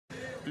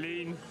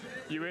Lean,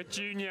 you were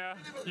junior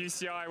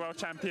UCI World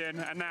Champion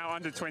and now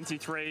under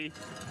 23.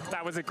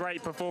 That was a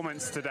great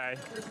performance today.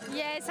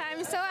 Yes,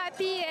 I'm so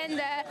happy,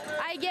 and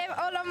I gave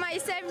all of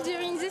myself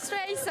during this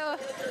race, so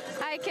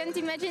I can't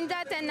imagine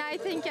that, and I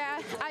think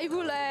I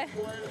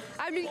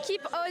will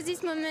keep all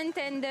this moment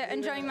and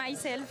enjoy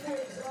myself.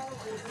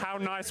 How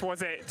nice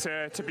was it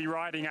to be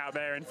riding out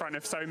there in front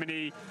of so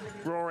many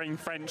roaring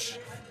French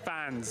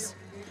fans?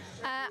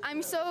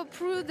 I'm so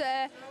proud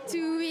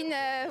to win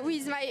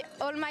with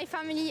all my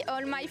family,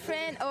 all my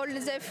friends, all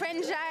the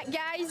French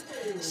guys.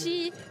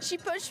 She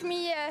pushed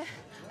me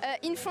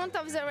in front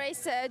of the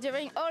race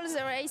during all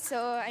the race,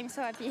 so I'm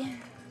so happy.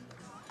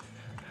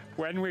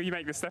 When will you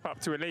make the step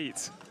up to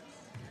elite?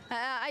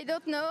 I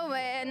don't know,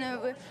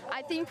 and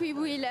I think we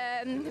will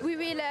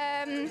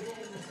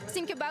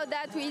think about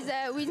that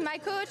with my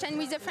coach and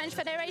with the French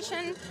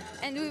Federation,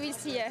 and we will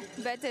see.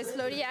 But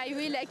slowly I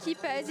will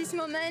keep this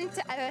moment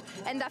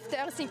and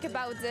after think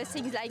about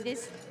things like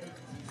this.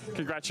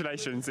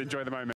 Congratulations, enjoy the moment.